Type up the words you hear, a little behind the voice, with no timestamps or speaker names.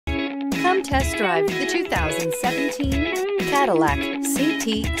Come test drive the 2017 Cadillac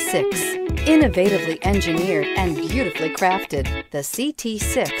CT6. Innovatively engineered and beautifully crafted, the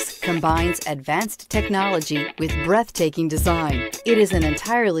CT6 combines advanced technology with breathtaking design. It is an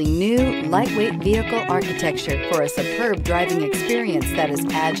entirely new, lightweight vehicle architecture for a superb driving experience that is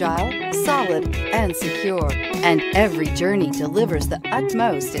agile, solid, and secure. And every journey delivers the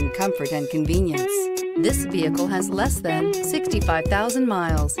utmost in comfort and convenience. This vehicle has less than 65,000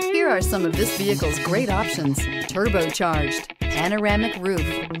 miles. Here are some of this vehicle's great options: turbocharged, panoramic roof,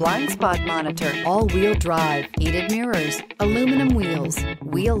 blind spot monitor, all-wheel drive, heated mirrors, aluminum wheels,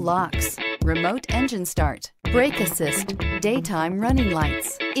 wheel locks, remote engine start, brake assist, daytime running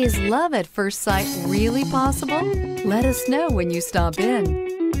lights. Is love at first sight really possible? Let us know when you stop in.